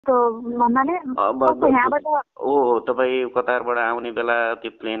भन्नाले यहाँबाट तपाईँ कतारबाट आउने बेला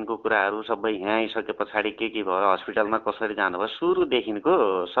त्यो प्लेनको कुराहरू सबै यहाँ आइसके पछाडि के भयो, हस्पिटलमा कसरी जानुभयो, सुरुदेखिको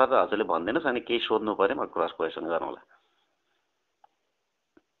सर हजुरले भनिदिनुहोस्, अनि केही सोध्नु पर्यो म क्रस क्वेसन गरौँला।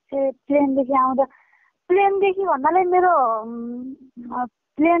 प्लेनदेखि भन्नाले मेरो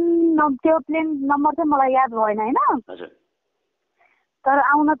त्यो प्लेन नम्बर चाहिँ मलाई याद भएन होइन। हजुर। तर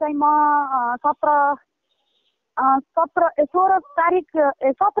आउन चाहिँ म 17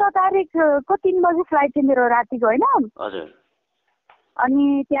 तारिकको 3 बजी फ्लाइट थियो मेरो रातिको होइन। हजुर।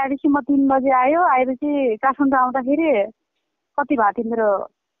 अनि त्यहाँदेखि म 3 बजी आएपछि काठमाडौँ आउँदाखेरि कति भएको थियो मेरो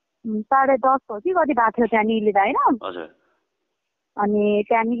 10:30 हो कि कति भएको थियो त्यहाँ निक्लिँदा होइन। हजुर। अनि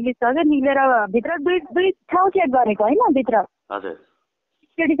त्यहाँ निक्लिसक्यो, निक्लेर भित्र दुई ठाउँ चेक गरेको होइन भित्र। हजुर।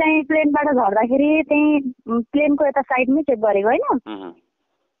 एकचोटि चाहिँ प्लेनबाट झर्दाखेरि त्यही प्लेनको यता साइडमै चेक गरेको होइन।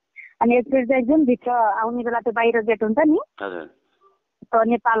 अनि एकचोटि चाहिँ जुन भित्र आउने बेला त्यो बाहिर गेट हुन्छ नि,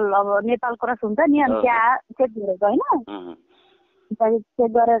 नेपाल क्रस हुन्छ नि, अनि त्यहाँ चेक गरेको होइन।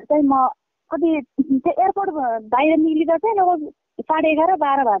 चेक गरेर चाहिँ म कति त्यो एयरपोर्ट बाहिर निक्लिँदा चाहिँ लगभग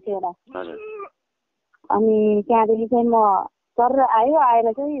 11:30-12 भएको थियो होला। अनि त्यहाँदेखि चाहिँ म सर आएर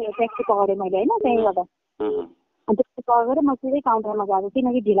चाहिँ ट्याक्सी पकडेँ मैले होइन त्यहीँबाट। अनि ट्याक्सी पकडेर म सिधै काउन्टरमा गएको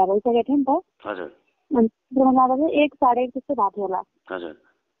किनकि ढिला भइसकेको थियो नि त। अनि काउन्टरमा जाँदा चाहिँ 1 साढे 1 जस्तो भएको थियो होला।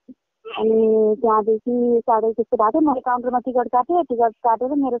 अनि त्यहाँदेखि 1:30 जस्तो भएको थियो। मैले काउन्टरमा टिकट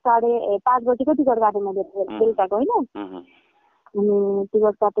काटेर मेरो 5:30 बजीको टिकट काटेँ मैले बेलुकाको होइन। अनि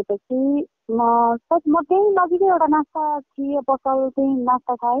टिकट काटेपछि म त्यहीँ नजिकै एउटा नास्ता थियो पसल, त्यहीँ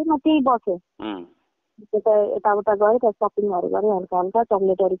नास्ता खाएँ, म त्यहीँ बसेँ। त्यता यताउता गएँ, त्यहाँ सपिङहरू गरेँ, हल्का हल्का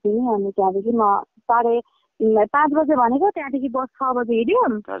चक्लेटहरू किनेँ। अनि त्यहाँदेखि म 5:30 बजे भनेको, त्यहाँदेखि बस 6 बजे हिँड्यो।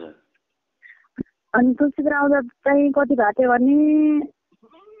 अनि तुलसीपुर आउँदा चाहिँ कति भएको थियो भने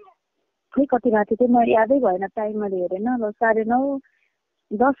खै कति भएको थियो मैले यादै भएन, टाइम मैले हेरेन, 9:30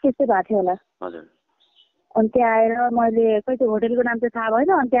 10 त्यस्तै भएको थियो होला। अनि त्यहाँ आएर मैले खै त्यो होटेलको नाम चाहिँ थाहा भएन।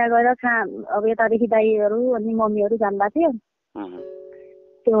 अनि त्यहाँ गएर अब यतादेखि दाईहरू अनि मम्मीहरू जानुभएको थियो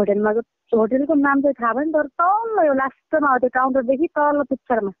त्यो होटेलमा। होटेलको नाम चाहिँ थाहा भएन, तर तल यो लास्टमा हो त्यो काउन्टरदेखि तल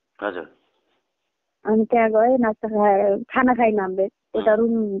पिक्चरमा। अनि त्यहाँ गएँ, नास्ता खाना खाएँ हामीले। एउटा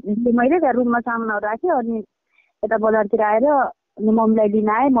रुम मैले त्यहाँ रुममा सामानहरू राखेँ। अनि यता बजारतिर आएर मम्मीलाई लिन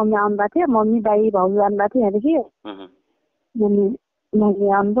आएँ, मम्मी आउनु भएको थियो, मम्मी दाई भाउजू आउनु भएको थियो यहाँदेखि। अनि मैले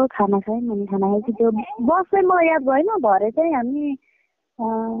आउनुभयो, खाना खाएँ। मैले खाना खाएपछि त्यो बस चाहिँ मलाई याद भएन, भरे चाहिँ हामी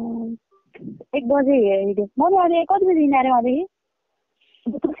 1 बजे हिँड्यो। मैले अहिले कति बजी हिँडेँ अरे वहाँदेखि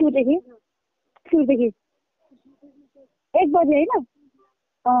 1 बजे होइन,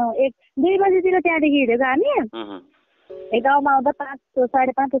 2 बजीतिर त्यहाँदेखि हिँडेको हामी। गाउँमा आउँदा 5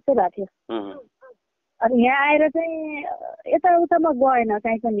 साढे 5 जस्तै भएको थियो। अनि यहाँ आएर चाहिँ यताउता म गएन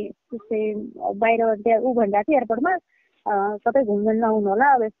कहीँ पनि, त्यस्तै बाहिर त्यहाँ ऊ भनिरहेको थियो एयरपोर्टमा कतै घुम्न नआउनु होला,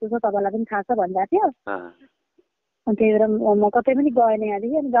 अब यस्तो छ तपाईँलाई पनि थाहा छ भनिरहेको थियो। अनि त्यही भएर म कतै पनि गएन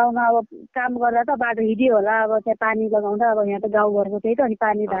यहाँदेखि। अनि गाउँमा अब काम गर्दा त बाटो हिँड्यो होला, अब त्यहाँ पानी लगाउँदा अब यहाँ त गाउँघरको त्यही त, अनि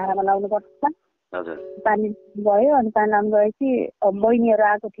पानी धारामा लाउनु पर्छ। पानी गयो। अनि पानी लाउनु गएपछि बहिनीहरू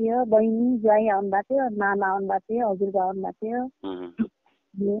आएको थियो, बहिनी ज्वाइँ आउनु भएको थियो, मामा आउनु भएको थियो, हजुरबा आउनु भएको थियो।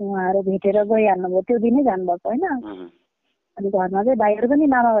 उहाँहरू भेटेर गइहाल्नुभयो, त्यो दिनै जानुभएको होइन। अनि घरमा चाहिँ भाइहरू पनि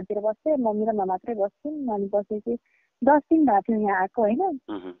मामा घरतिर बस्थ्यो, मम्मी र म मात्रै बस्थ्यौँ। अनि बसेपछि 10 दिन भएको थियो यहाँ आएको होइन।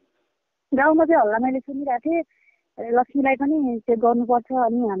 गाउँमा चाहिँ हल्ला मैले सुनिरहेको थिएँ, लक्ष्मीलाई पनि त्यो गर्नुपर्छ,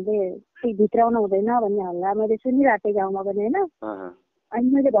 अनि हामीले भित्राउनु हुँदैन भन्ने हल्ला मैले सुनिरहेको थिएँ गाउँमा पनि होइन। अनि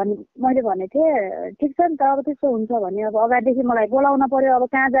मैले भनेको थिएँ ठिक छ नि त, अब त्यस्तो हुन्छ भने अब अगाडिदेखि मलाई बोलाउन पर्यो, अब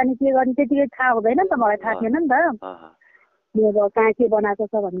कहाँ जाने के गर्ने त्यतिकै थाहा हुँदैन नि त, मलाई थाहा थिएन नि त। अब कहाँ के बनाएको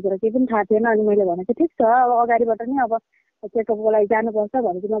छ भन्ने कुरा केही पनि थाहा थिएन। अनि मैले भनेको ठिक छ, अब अगाडिबाट नै अब चेकअपको लागि जानुपर्छ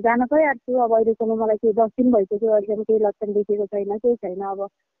भनेपछि म जान तयार छु। अब अहिलेसम्म मलाई केही 10 दिन भइसक्यो, अहिलेसम्म केही लक्षण देखेको छैन, केही छैन। अब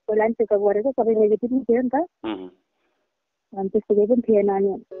पहिला पनि चेकअप गरेको सबै नेगेटिभ नै थियो नि त, अनि त्यस्तो केही पनि थिएन।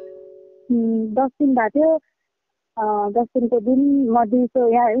 अनि 10 दिन भएको थियो। 10 दिनको दिन म दिउँसो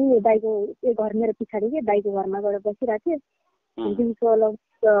यहाँ दाइको घर मेरो पछाडि के दाइको घरमा गएर बसिरहेको थिएँ। दिउँसो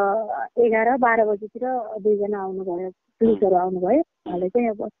लगभग 11-12 बजीतिर 2 जना आउनुभयो, पुलिसहरू आउनुभयो। उहाँले चाहिँ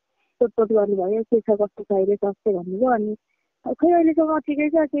अब सोधखोज गर्नुभयो, के छ कस्तो छ अहिले स्वास्थ्य भन्नुभयो। अनि खै अहिलेसम्म ठिकै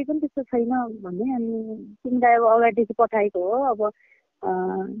छ, केही पनि त्यस्तो छैन भन्ने। अनि तिमीलाई अब अगाडिदेखि पठाएको हो, अब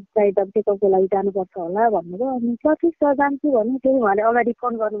सायद अब चेकअपको लागि जानुपर्छ होला भन्नुभयो। अनि ठिक छ जान्छु भन्नु। फेरि उहाँले अगाडि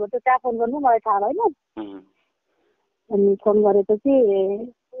फोन गर्नुभयो, त्यो कहाँ फोन गर्नु मलाई थाहा भएन। अनि फोन गरेपछि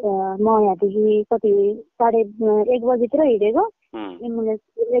म यहाँदेखि कति 1:30 बजीतिर हिँडेको एम्बुलेन्स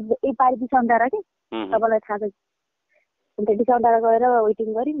पारि बिसाउँडाँडा कि तपाईँलाई थाहा छ। अन्त बिसाउँडाँडा गएर वेटिङ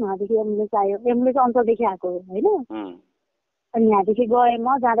गरेँ, उहाँदेखि एम्बुलेन्स आयो। एम्बुलेन्स अञ्चलदेखि आएको होइन। अनि यहाँदेखि गएँ,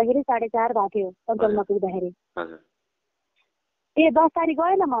 म जाँदाखेरि 4:30 भएको थियो अञ्चलमा पुग्दाखेरि। ए 10 तारिक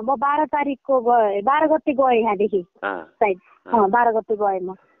गएन म 12 तारिकको गएँ 12 गते गएँ यहाँदेखि सायद 12 गते गएँ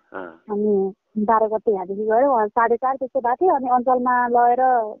म अनि 12 गते यहाँदेखि गयो 4:30 त्यस्तो भएको थियो अनि अञ्चलमा लगेर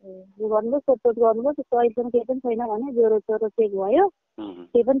गर्नुभयो सोधतोड गर्नुभयो त्यस्तो अहिलेसम्म केही पनि छैन भने ज्वरो चोरो चेक भयो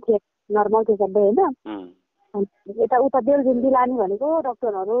केही पनि थिएन नर्मल थियो सबै होइन यता उता बेलझुन्डी लाने भनेको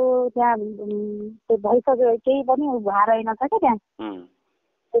डक्टरहरू त्यहाँ त्यो भइसक्यो केही पनि भार रहेनछ क्या त्यहाँ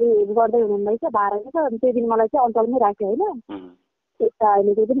फेरि गर्दै हुनुहुँदैछ भार रहेछ अनि त्यो दिन मलाई चाहिँ अञ्चलमै राख्यो होइन यता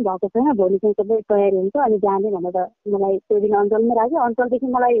अहिले केही पनि भएको छैन भोलि चाहिँ सबै तयारी हुन्छ अनि जाने भनेर मलाई त्यो दिन अञ्चलमै राख्यो अञ्चलदेखि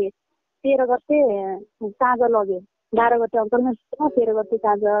मलाई 13 गते साँझ लग्यो 12 गते अञ्चलमै 13 गते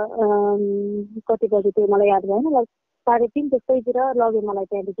साँझ कति बजी त्यो मलाई याद भएन 3:30 त्यस्तैतिर लग्यो मलाई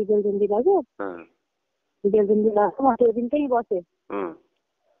त्यहाँदेखि बेलझुन्डी लग्यो बेलझुन्डी लग्यो म त्यो दिन त्यहीँ बसेँ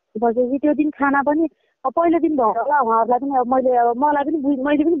बसेपछि त्यो दिन खाना पनि पहिलो दिन भएर होला उहाँहरूलाई पनि अब मलाई पनि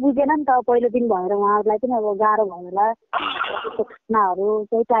मैले पनि बुझेन नि त पहिलो दिन भएर उहाँहरूलाई पनि अब गाह्रो भयो होला खानाहरू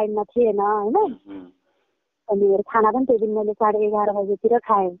चाहिँ टाइममा थिएन होइन अनि खाना पनि त्यो दिन मैले 11:30 बजीतिर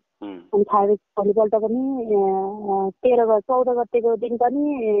खाएँ अनि खाएपछि भोलिपल्ट पनि 14 गतेको दिन पनि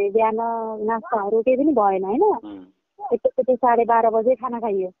बिहान नास्ताहरू केही पनि भएन होइन एकचोटि 12:30 बजे खाना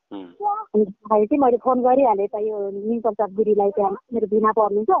खाइयो अनि खाएपछि मैले फोन गरिहालेँ त यो निमप्रसाद गुरुलाई त्यहाँ मेरो बिना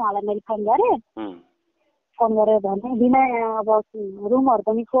पर्नुहुन्छ उहाँलाई मैले फोन गरेँ फोन गरेर भने बिना अब रुमहरू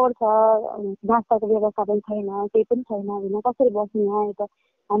पनि फोहोर छ नास्ताको व्यवस्था पनि छैन केही पनि छैन बिना कसरी बस्ने यहाँ यता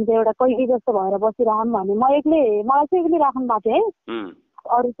हामी त एउटा कैदी जस्तो भएर बसिरहौँ भने मलाई चाहिँ एक्लै राख्नु भएको थियो है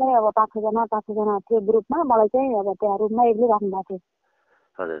अरू चाहिँ अब 5 जना थियो ग्रुपमा मलाई चाहिँ अब त्यहाँ रुममा एक्लै राख्नु भएको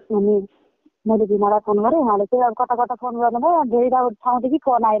थियो अनि मैले भिनालाई फोन गरेँ उहाँले चाहिँ अब कता कता फोन गर्नुभयो धेरै ठाउँदेखि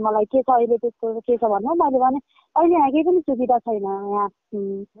फोन आयो मलाई के छ अहिले त्यस्तो के छ भन्नु मैले भने अहिले यहाँ केही पनि सुविधा छैन यहाँ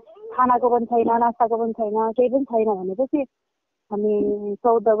खानाको पनि छैन नास्ताको पनि छैन केही पनि छैन भनेपछि अनि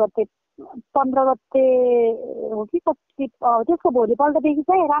 14 गते 15 गते हो कि कति त्यसको भोलिपल्टदेखि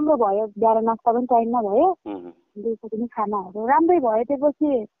चाहिँ राम्रो भयो बिहान नास्ता पनि टाइममा भयो दिउँसो पनि खानाहरू राम्रै भयो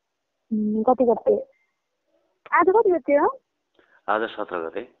त्यसपछि कति गते आज कति गते हो आज 17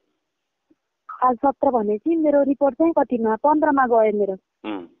 गते आज 17 भनेपछि मेरो रिपोर्ट चाहिँ कतिमा 15 मा गयो मेरो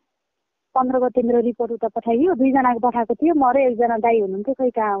 15 गते मेरो रिपोर्ट उता पठाइयो 2 जनाको पठाएको थियो म र एकजना दाइ हुनुहुन्थ्यो खै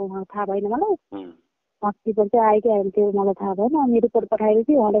कहाँ उहाँ थाहा भएन मलाई हस्पिटल चाहिँ आयो कि आयो त्यो मलाई थाहा भएन अनि रिपोर्ट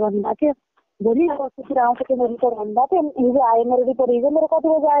पठाएपछि उहाँले भन्नुभएको थियो भोलि पर्सितिर आउँछ त्यो रिपोर्ट भन्नुभएको थियो हिजो आयो मेरो रिपोर्ट हिजो मेरो कति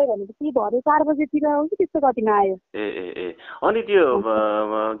बजी आयो भनेपछि भरे 4 बजेतिर हो कि त्यस्तो कतिमा आयो ए अनि त्यो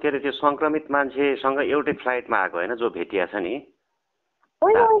के अरे त्यो संक्रमित मान्छेसँग एउटै फ्लाइटमा आएको होइन जो भेटिया छ नि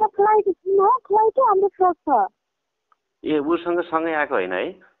होइन फ्लाइट हाम्रो फ्रक छ ए उसँग सँगै आएको होइन है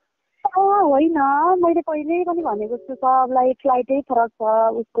होइन मैले पहिल्यै पनि भनेको छु सबलाई फ्लाइटै फरक छ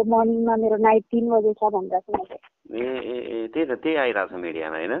उसको मर्निङमा मेरो नाइट 3 बजे छ भनिरहेको छु ए त्यही त त्यही आइरहेको छ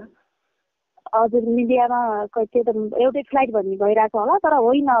मिडियामा होइन हजुर मिडियामा त्यो त एउटै फ्लाइट भन्ने भइरहेको होला तर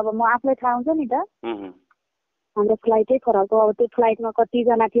होइन अब म आफूलाई थाहा हुन्छ नि त हाम्रो फ्लाइटै फरक हो अब त्यो फ्लाइटमा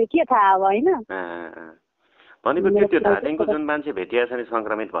कतिजना थियो के थाहा अब होइन भनेको त्यो धादिङको जुन मान्छे भेटिया छ नि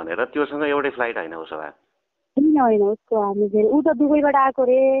संक्रमित भनेर त्योसँग एउटै फ्लाइट होइन उसो भए होइन उसको हामी ऊ त दुबईबाट आएको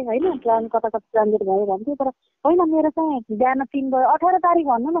रे होइन प्लान कता ट्रान्जिट भयो भन्थ्यो तर होइन मेरो चाहिँ बिहान 3 बजे 18 तारिक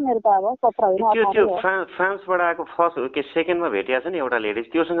भन्नु न मेरो त अब 17 होइन त्यो फ्रान्सबाट आएको फर्स्ट के सेकेन्डमा भेटिया छ नि एउटा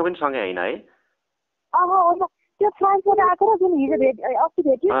लेडिज त्योसँग पनि सँगै होइन है होइन त्यो फ्रान्सबाट आएको र जुन हिजो अस्ति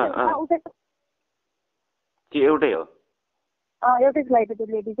भेटियो त्यो एउटै हो एउटै फ्लाइट त्यो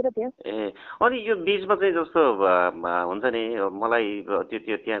लेडिज र त्यो ए अनि यो बिचमा चाहिँ जस्तो हुन्छ नि मलाई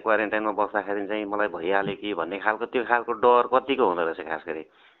त्यो त्यहाँ क्वारेन्टाइनमा बस्दाखेरि चाहिँ मलाई भइहाल्यो कि भन्ने खालको त्यो खालको डर कतिको हुँदो रहेछ खास गरी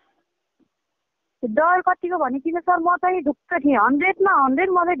डर कतिको भने किन सर म चाहिँ ढुक्क थिएँ 100मा 100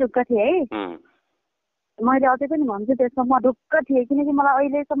 म चाहिँ ढुक्क थिएँ है मैले अझै पनि भन्छु त्यसमा म ढुक्क थिएँ किनकि मलाई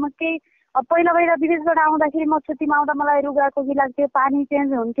अहिलेसम्म केही अब पहिला विदेशबाट आउँदाखेरि म छुट्टीमा आउँदा मलाई रुगाको कि लाग्थ्यो पानी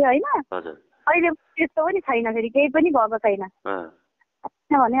चेन्ज हुन्थ्यो होइन अहिले त्यस्तो पनि छैन फेरि केही पनि भएको छैन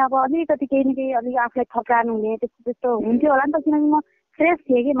किनभने अब अलिकति केही न केही अलिक आफूलाई थकान हुने त्यस्तो हुन्थ्यो होला नि त किनकि म फ्रेस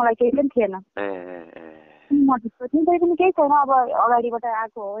थिएँ कि मलाई केही पनि थिएन म ढुक्क थिएँ त्यही पनि केही छैन अब अगाडिबाट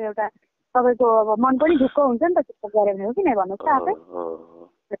आएको हो एउटा तपाईँको अब मन पनि ढुक्क हुन्छ नि त त्यस्तो गऱ्यो भने हो कि नै भन्नुहोस् त आफै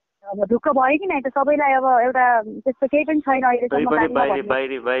अब ढुक्क भयो कि नै त सबैलाई अब एउटा त्यस्तो केही पनि छैन अहिले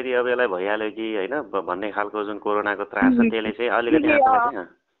बाहिरी अब यसलाई भइहाल्यो कि होइन भन्ने खालको जुन कोरोनाको त्रास छ त्यसले चाहिँ अलिकति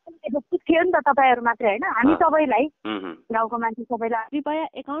ढुक्क थियो नि त तपाईँहरू मात्रै होइन हामी सबैलाई गाउँको मान्छे सबैलाई कृपया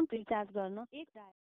एकाउन्ट रिचार्ज गर्न